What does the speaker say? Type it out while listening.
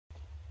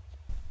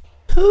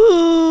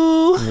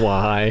Ooh.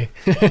 Why?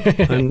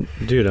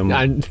 Dude,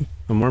 I'm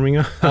warming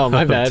up. Oh,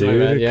 my bad, dude.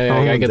 my bad. Yeah,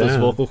 I gotta get those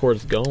down. vocal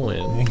cords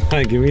going.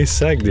 Give me a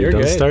sec, dude. You're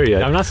Don't good. start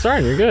yet. I'm not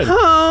starting, you're good.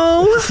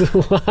 Oh.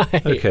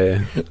 Why?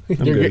 Okay.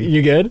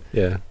 You good?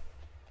 Yeah.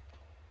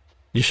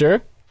 You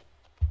sure?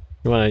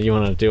 You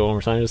wanna do it one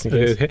more time just in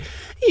case? Okay.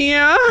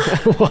 Yeah.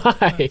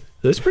 Why?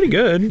 That's pretty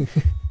good.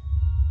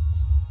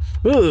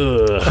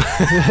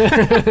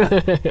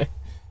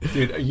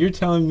 Dude, you're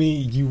telling me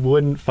you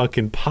wouldn't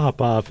fucking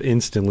pop off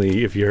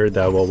instantly if you heard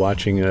that while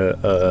watching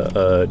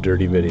a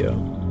dirty video?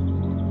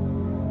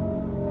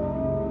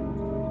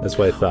 That's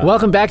what I thought.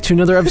 Welcome back to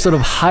another episode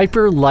of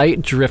Hyper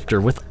Light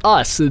Drifter with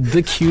us,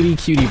 the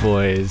cutie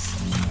boys.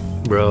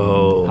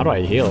 Bro. How do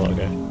I heal?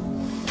 Okay.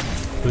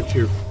 Put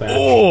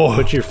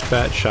your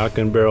fat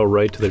shotgun barrel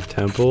right to their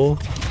temple.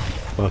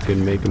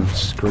 Fucking make them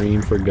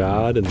scream for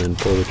God and then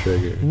pull the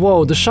trigger.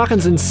 Whoa, the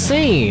shotgun's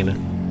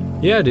insane.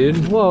 Yeah,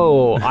 dude.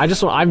 Whoa,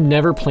 I've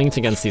never plinked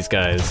against these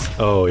guys.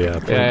 Oh yeah,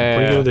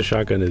 plinking with the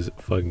shotgun is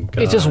fucking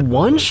God. It just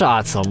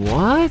one-shots them,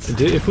 what?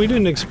 If we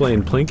didn't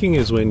explain, plinking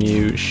is when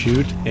you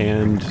shoot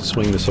and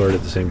swing the sword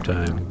at the same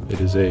time. It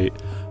is an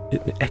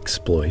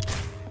exploit.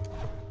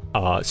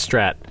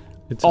 Strat.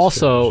 It's a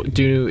Also,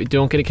 strategy.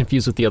 don't get it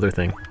confused with the other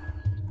thing.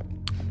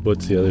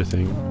 What's the other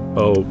thing?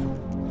 Oh.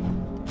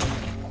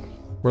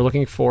 We're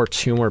looking for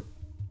two more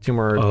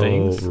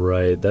things. Oh,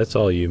 right. That's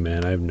all you,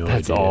 man. I have no idea.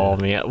 That's all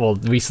me. Well,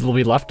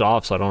 we left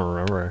off, so I don't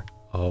remember.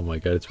 Oh my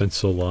God, it's been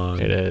so long.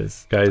 It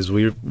is. Guys,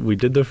 we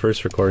did the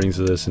first recordings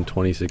of this in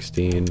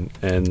 2016,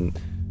 and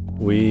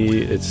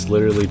it's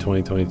literally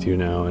 2022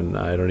 now, and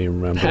I don't even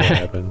remember what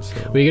happened.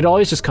 So. We could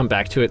always just come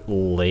back to it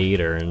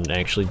later and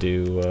actually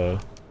do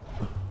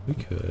We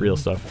could. real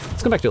stuff.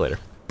 Let's come back to it later.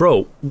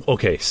 Bro,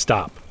 okay,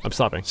 stop. I'm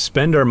stopping.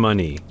 Spend our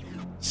money.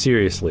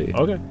 Seriously.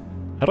 Okay.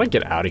 How do I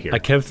get out of here? I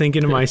kept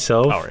thinking to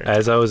myself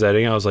as I was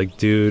editing, I was like,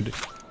 dude. Do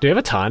we have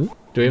a ton?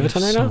 Do we have a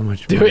ton right now? So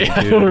much money,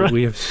 dude.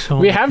 We have so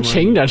much We have money.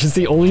 chain dash. It's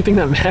the only thing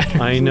that matters.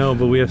 I know,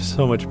 but we have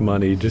so much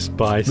money. Just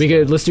buy.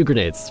 Let's do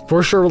grenades.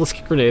 For sure, let's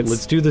get grenades.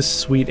 Let's do this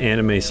sweet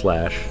anime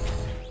slash.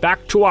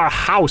 back to our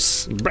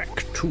house.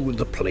 Back to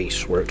the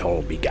place where it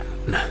all began.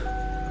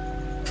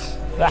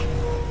 Ah.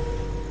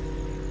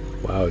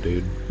 Wow,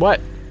 dude.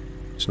 What?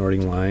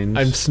 Snorting lines.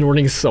 I'm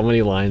snorting so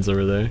many lines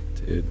over there.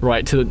 Dude.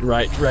 Right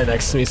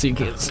next to me so you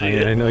can't see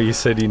it. I know you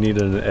said you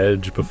needed an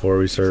edge before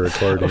we started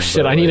recording. Oh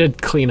shit, I need a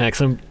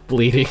Kleenex, I'm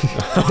bleeding.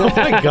 Oh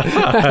my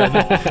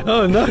God.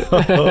 Oh no.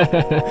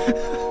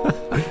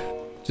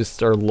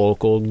 Just our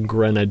local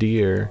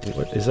grenadier.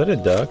 What, is that a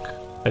duck?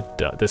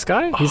 This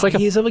guy? He's like a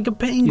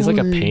penguin. He's like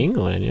a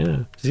penguin,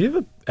 yeah. Does he have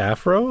an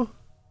afro?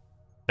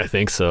 I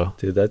think so.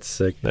 Dude, that's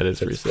sick. That is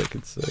pretty sick.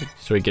 It's sick.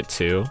 Should we get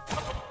two?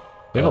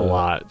 We have a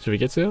lot. Should we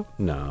get two?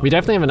 No. We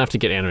definitely have enough to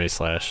get anime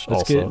slash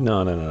Let's also.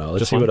 no. Let's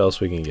Just see one? what else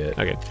we can get.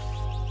 Okay.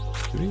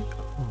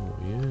 Oh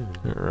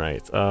yeah.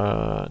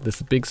 Alright. This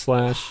is big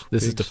slash.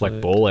 This is Big deflect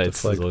slash,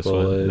 bullets. deflect Is this one,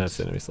 bullets. and that's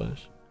anime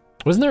slash.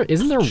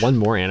 Isn't there one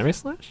more anime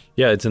slash?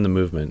 Yeah, it's in the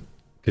movement.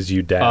 Because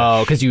you dash.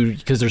 Oh,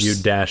 because there's you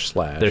dash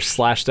slash. There's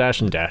slash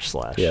dash and dash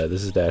slash. Yeah,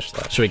 this is dash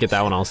slash. Should we get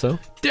that one also?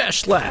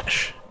 Dash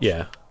slash.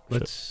 Yeah.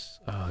 Let's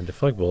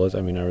deflect bullets.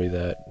 I mean, are we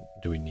that?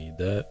 Do we need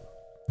that?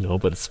 No,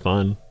 but it's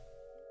fun.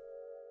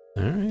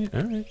 All right.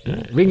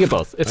 We can get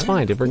both. It's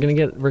fine, dude. We're gonna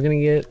get.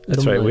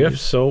 That's right. We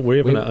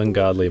have an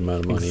ungodly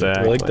amount of money.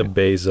 Exactly. We're like the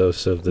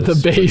Bezos of this.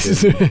 The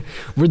Bezos.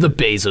 We're the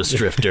Bezos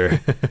drifter.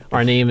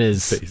 Our name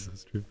is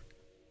Bezos.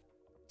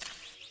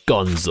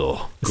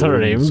 Gonzo. Is that our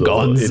name? It is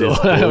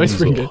Gonzo. I always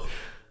Gonzo. forget.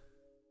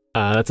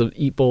 That's a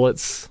eat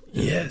bullets.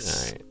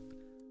 Yes. All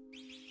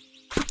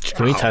right.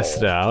 Can we test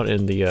it out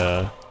in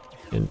the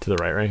into the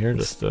right here?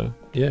 Just to.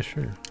 Yeah,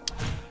 sure.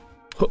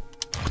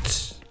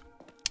 Is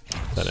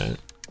that it?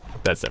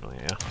 That's definitely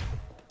yeah.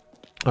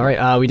 All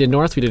right. We did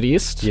north. We did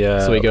east. Yeah.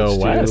 So we go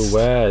let's west. do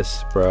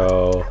west,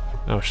 bro.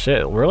 Oh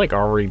shit. We're like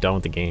already done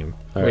with the game.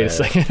 All Wait right. a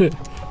second.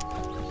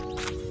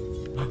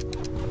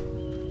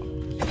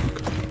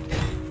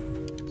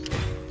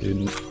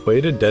 Dude,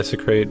 way to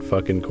desecrate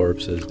fucking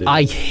corpses, dude.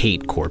 I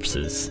hate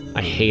corpses.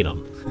 I hate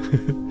them.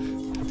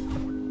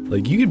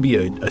 Like, you could be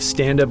a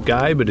stand-up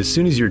guy, but as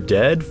soon as you're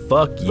dead,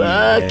 fuck you.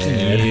 Fuck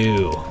man.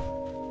 you.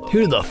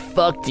 Who the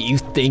fuck do you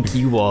think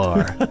you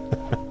are?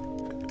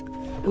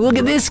 Look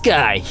at this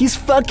guy. He's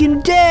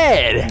fucking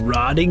dead.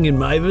 Rotting in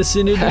my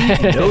vicinity?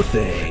 No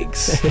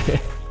thanks.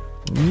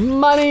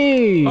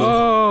 Money.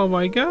 Oh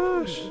my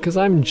gosh. Because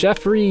I'm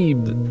Jeffrey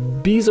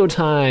Bezo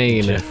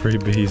time. Jeffrey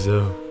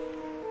Bezo.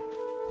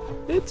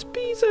 It's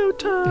Bezo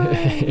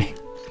time.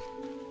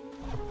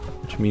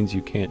 Which means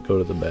you can't go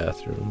to the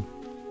bathroom.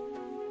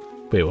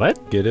 Wait,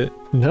 what? Get it?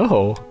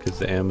 No. Because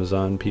the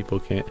Amazon people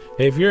can't.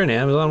 Hey, if you're an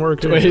Amazon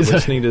worker Wait, and you're is that-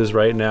 listening to this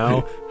right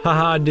now,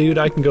 haha, dude,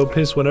 I can go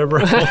piss whenever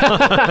I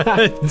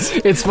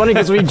want. It's funny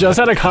because we just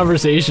had a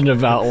conversation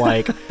about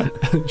like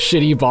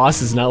shitty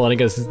bosses not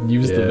letting us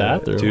use the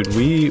bathroom. Dude,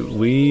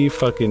 we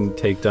fucking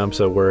take dumps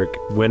at work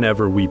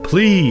whenever we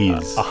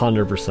please.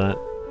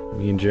 100%.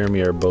 Me and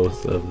Jeremy are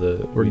both of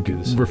the. We're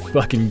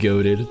fucking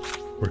goated.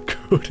 We're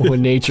goated.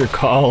 When nature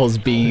calls,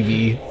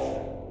 baby.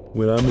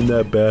 When I'm in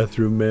that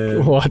bathroom,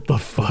 man. What the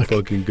fuck?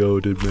 Fucking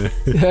goated, man.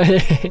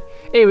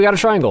 Hey, we got a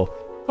triangle.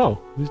 Oh.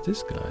 Who's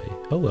this guy?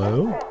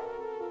 Hello?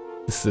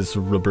 This is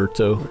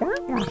Roberto.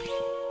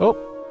 Oh.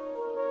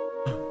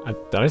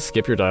 Did I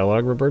skip your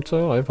dialogue,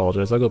 Roberto? I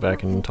apologize. I'll go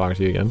back and talk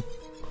to you again.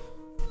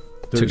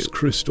 There's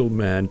Crystal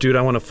Man. Dude,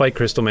 I want to fight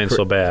Crystal Man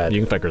so bad. You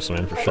can fight Crystal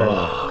Man for sure.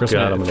 Oh,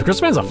 Crystal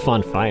Man's a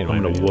fun fight.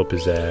 I'm gonna whoop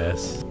his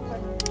ass.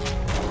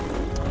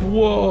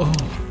 Whoa.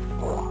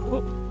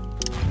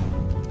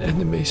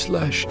 Enemy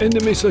slash.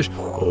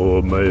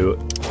 Oh my.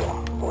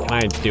 Can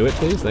I do it,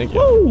 please? Thank you.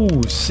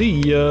 Woo! See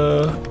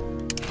ya.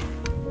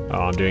 Oh,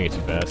 I'm doing it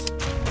too fast.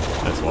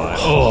 That's why.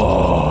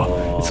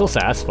 Oh, it's so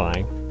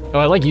satisfying. Oh,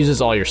 it like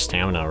uses all your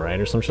stamina, right,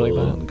 or some shit like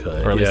that.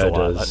 Okay. Or at least yeah, a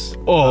lot. it does.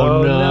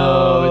 Oh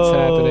no, it's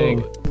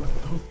happening.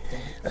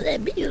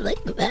 Let me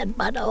lick that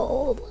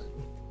butthole.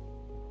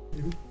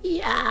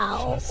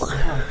 Yow.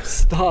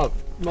 Stop.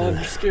 Mom,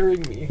 you're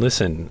scaring me.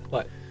 Listen.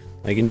 What?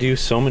 I can do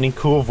so many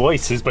cool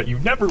voices, but you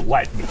never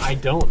let me. I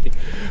don't.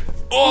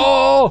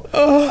 Oh!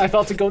 I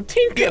felt it go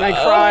tink and I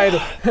cried.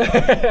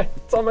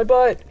 It's on my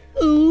butt.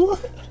 Ooh.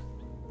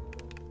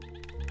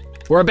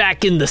 We're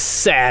back in the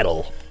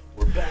saddle.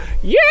 We're back.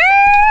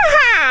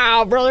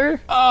 Yeah,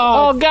 brother.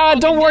 Oh God,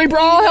 don't worry,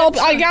 bro. I'll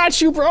help. I got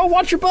you, bro.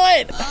 Watch your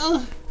butt.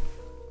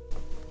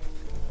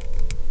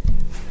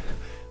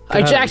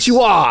 I jacked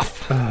you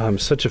off. I'm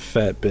such a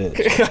fat bitch.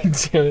 God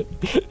damn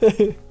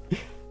it.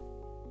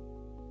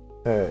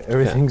 Alright,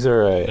 everything's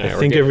alright. Alright, I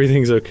think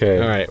everything's okay.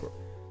 Alright.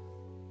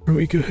 Are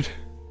we good?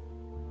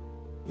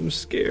 I'm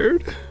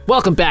scared.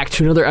 Welcome back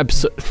to another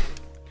episode.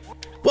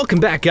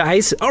 Welcome back,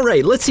 guys. All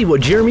right, let's see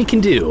what Jeremy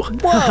can do.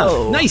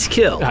 Whoa! Nice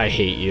kill. I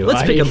hate you.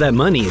 Let's pick up that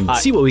money and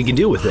see what we can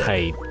do with it.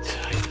 I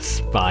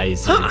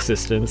despise your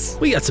existence.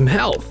 We got some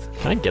health.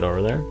 Can I get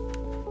over there?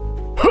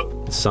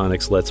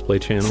 Sonic's Let's Play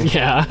channel.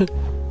 Yeah.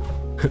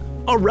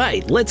 All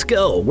right, let's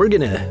go. We're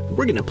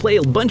gonna play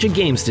a bunch of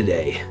games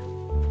today.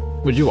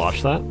 Would you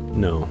watch that?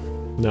 No.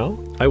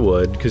 No? I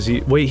would, because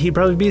he'd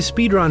probably be a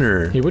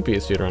speedrunner. He would be a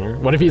speedrunner.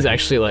 What if he's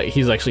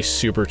actually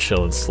super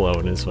chill and slow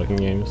in his fucking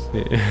games?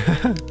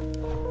 Yeah.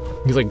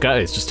 He's like,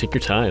 guys, just take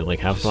your time, like,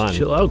 have fun.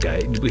 Chill out,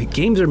 guys.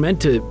 Games are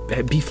meant to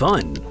be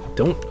fun.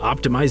 Don't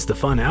optimize the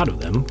fun out of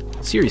them.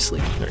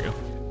 Seriously. There you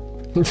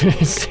go.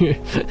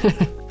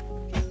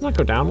 Not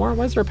go down more?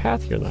 Why is there a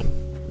path here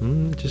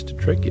then? Just to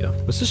trick you.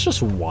 Was this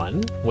just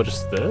one? What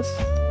is this?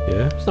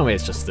 Yeah? There's no way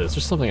it's just this.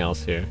 There's something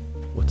else here.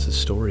 What's the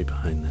story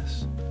behind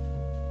this?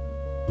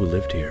 Who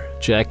lived here?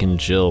 Jack and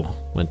Jill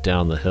went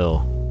down the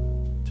hill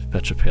to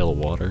fetch a pail of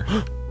water.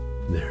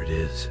 There it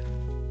is.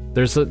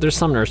 There's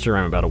some nursery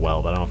rhyme about a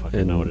well, but I don't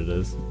fucking know what it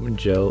is. When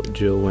Jill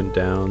went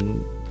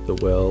down the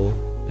well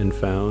and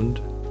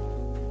found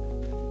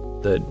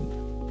that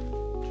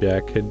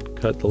Jack had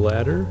cut the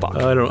ladder. Fuck.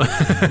 I don't.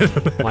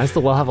 Why does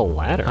the well have a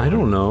ladder? I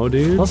don't know,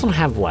 dude. Wells don't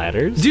have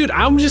ladders. Dude,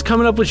 I'm just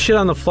coming up with shit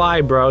on the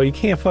fly, bro. You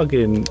can't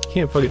fucking.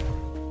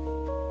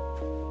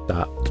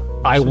 Stop.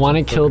 I want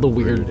to kill the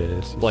fucking weird, weird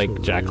ass. You're like, so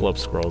jackalope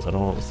squirrels. I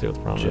don't want to see what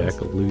the problem is.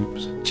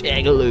 Jackaloops.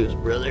 Jackaloos,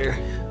 brother.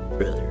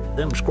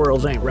 Them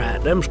squirrels ain't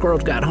right. Them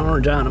squirrels got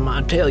horns on them.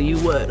 I tell you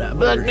what.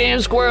 Fuck damn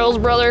squirrels,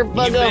 brother.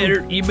 Fuck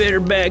them. You better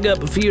bag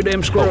up a few of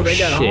them squirrels. Oh, They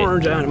got shit.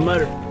 horns on them,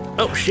 mother.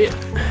 Oh shit.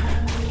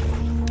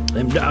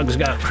 Them dogs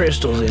got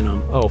crystals in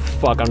them. Oh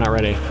fuck, I'm not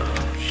ready.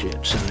 Oh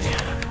shit, sonny.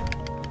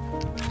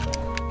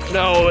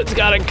 No, it's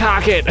gotta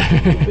cock it.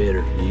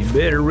 You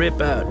better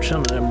rip out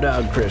some of them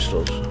dog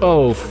crystals.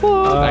 Oh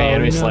fuck. I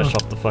enemy no. slashed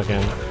off the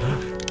fucking.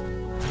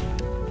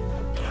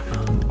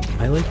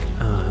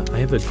 I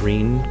have a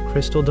green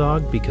crystal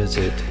dog because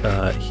it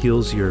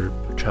heals your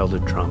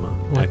childhood trauma.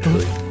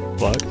 Actually,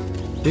 Fuck.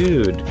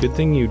 dude, good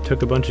thing you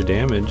took a bunch of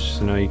damage,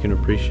 so now you can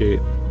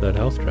appreciate that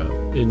health drop.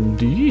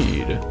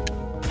 Indeed.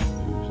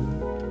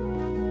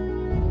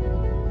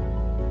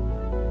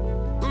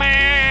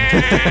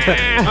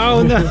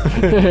 Oh no!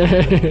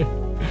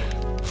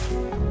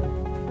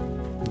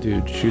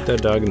 Dude, shoot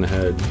that dog in the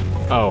head.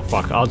 Oh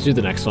fuck, I'll do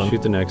the next one.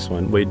 Shoot the next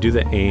one. Wait, do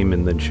the aim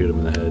and then shoot him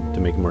in the head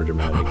to make it more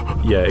dramatic.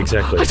 Yeah,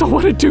 exactly. I don't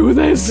want to do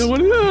this. I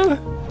don't wanna-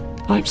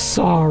 I'm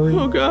sorry.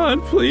 Oh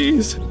god,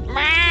 please.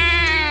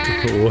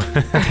 I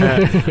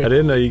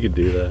didn't know you could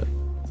do that.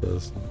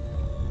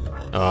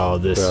 Oh,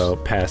 this. Bro,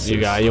 pass You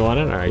this. want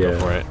it? Alright, Yeah. go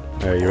for it.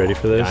 Alright, you ready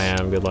for this? I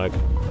am, good luck.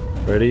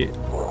 Ready?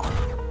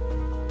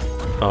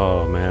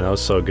 Oh man, that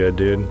was so good,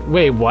 dude.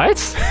 Wait, what?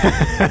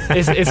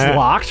 it's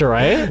locked,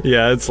 right?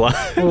 Yeah, it's like.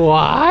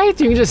 What?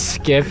 You can just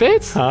skip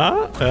it?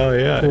 Huh? Oh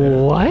yeah.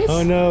 What?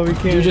 Oh no, we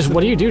can't.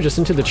 What do you do? Just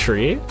into the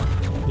tree?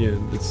 Yeah,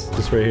 it's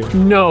just right here.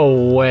 No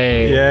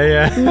way. Yeah,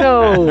 yeah.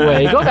 No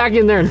way. Go back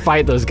in there and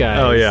fight those guys.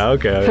 Oh yeah,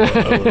 okay.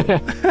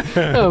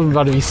 I'm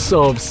about to be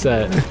so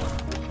upset.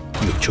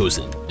 You've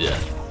chosen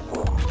death.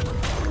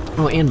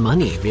 Oh, and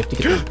money. We have to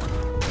get.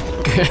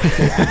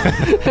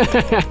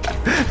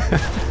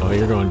 Oh,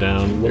 you're going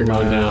down. You're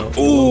going down.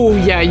 Oh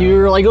yeah,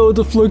 you're like, oh,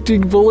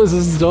 deflecting bullets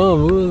is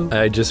dumb.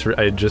 I just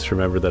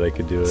remembered that I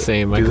could do it.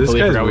 Same. I Dude, this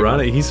completely guy's forgot we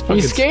running. He's fucking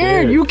He's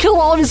scared. You kill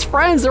all of his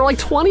friends. There are like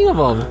 20 of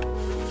them.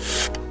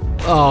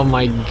 Oh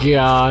my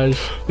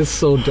gosh. It's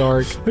so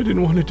dark. I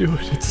didn't want to do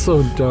it. It's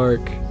so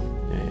dark.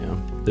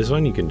 Damn. This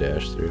one you can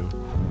dash through.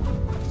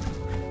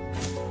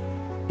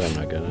 But I'm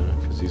not gonna,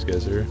 because these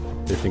guys are,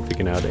 they think they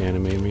can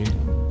out-animate me.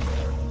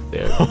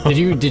 There.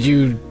 Did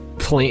you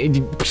play,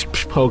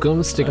 poke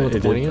him, stick him with the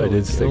pointy? I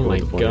did stick him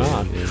with the pointy.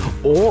 God. Yeah.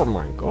 Oh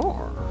my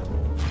god.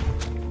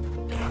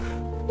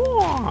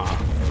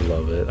 I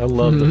love it. I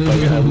love the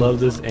fucking, I love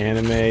this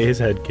anime. His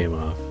head came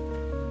off.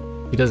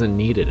 He doesn't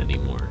need it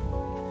anymore.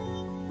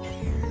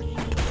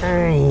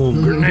 Oh,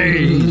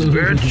 grenades,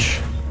 bitch!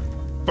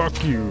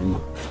 Fuck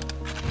you.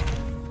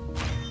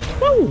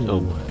 Woo! Oh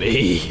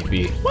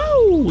baby.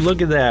 Woo!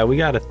 Look at that. We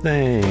got a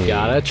thing.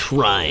 Got a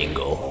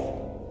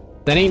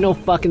triangle. That ain't no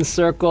fucking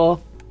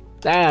circle.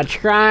 That a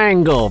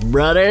triangle,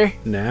 brother.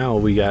 Now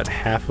we got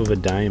half of a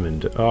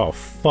diamond. Oh,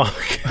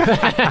 fuck.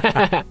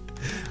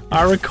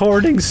 Our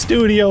recording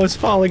studio is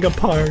falling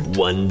apart.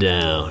 One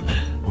down.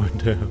 One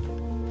down.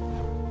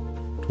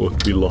 It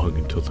won't be long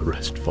until the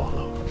rest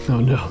follow.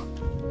 Oh no.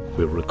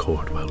 We'll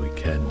record while we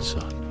can,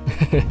 son.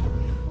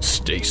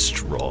 Stay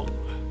strong.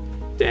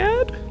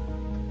 Dad?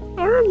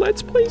 Our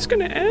Let's Play's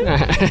gonna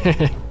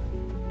end?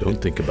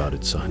 Don't think about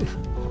it, son.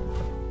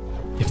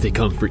 If they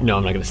come for— no,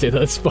 I'm not gonna say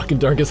that. It's fucking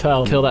dark as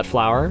hell. Kill that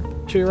flower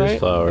tree, right? This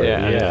flower,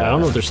 yeah. yeah. I don't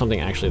know if there's something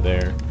actually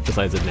there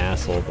besides an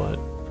asshole, but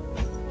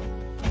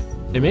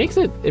it makes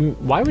it.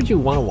 Why would you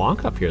want to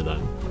walk up here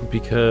then?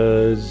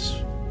 Because,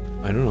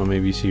 I don't know,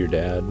 maybe you see your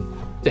dad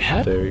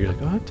Dad? there. You're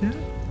like, oh, Dad?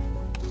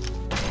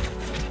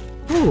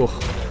 Ooh.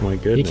 My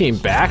goodness. He came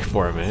back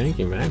for it, man. He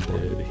came back for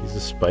it. Dude, he's a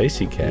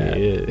spicy cat.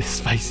 Yeah,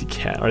 spicy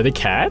cat. Are they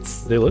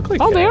cats? They look like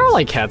Oh, cats. they are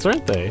like cats,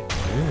 aren't they?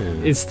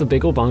 Yeah. Is the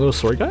big old bongo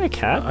sword guy a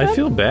cat? I then?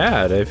 feel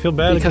bad. I feel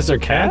bad because they're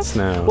cats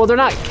now. Well, they're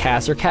not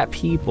cats. They're cat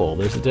people.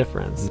 There's a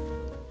difference.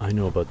 I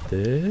know about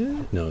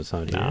this. No, it's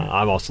not here.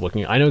 Nah, I'm also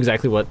looking. I know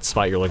exactly what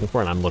spot you're looking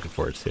for, and I'm looking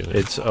for it too.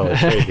 It's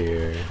right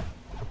here.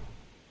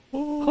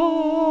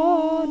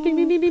 Oh, ding,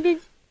 ding, ding, ding, ding.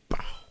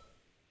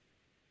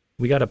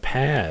 We got a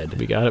pad.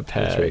 We got a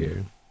pad. It's right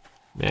here.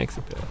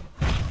 Maxi pad.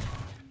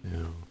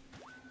 Yeah.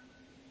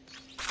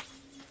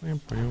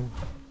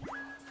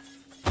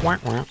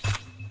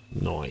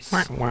 Nice.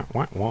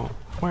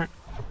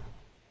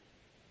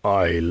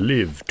 I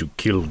live to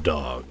kill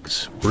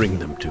dogs. Bring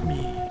them to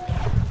me.